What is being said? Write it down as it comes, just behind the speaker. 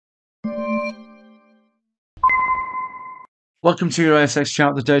Welcome to your ASX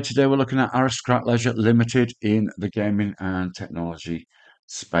Chart of the day. Today we're looking at Aristocrat Leisure Limited in the gaming and technology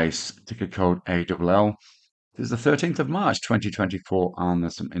space, ticker code AFSL. This is the 13th of March 2024 and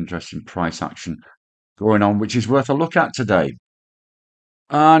there's some interesting price action going on which is worth a look at today.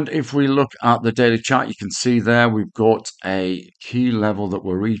 And if we look at the daily chart, you can see there we've got a key level that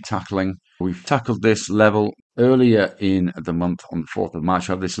we're re-tackling. We've tackled this level earlier in the month on the 4th of March.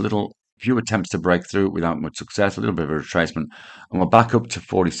 We have this little few attempts to break through without much success, a little bit of a retracement, and we're back up to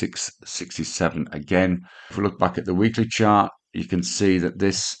 46.67 again. If we look back at the weekly chart, you can see that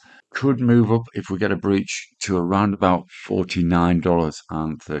this could move up if we get a breach to around about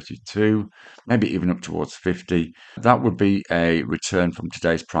 $49.32, maybe even up towards 50. That would be a return from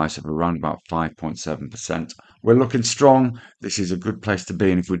today's price of around about 5.7%. We're looking strong. This is a good place to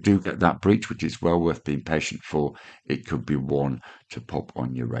be, and if we do get that breach, which is well worth being patient for, it could be one to pop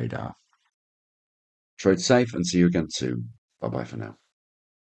on your radar. Trade safe and see you again soon. Bye bye for now.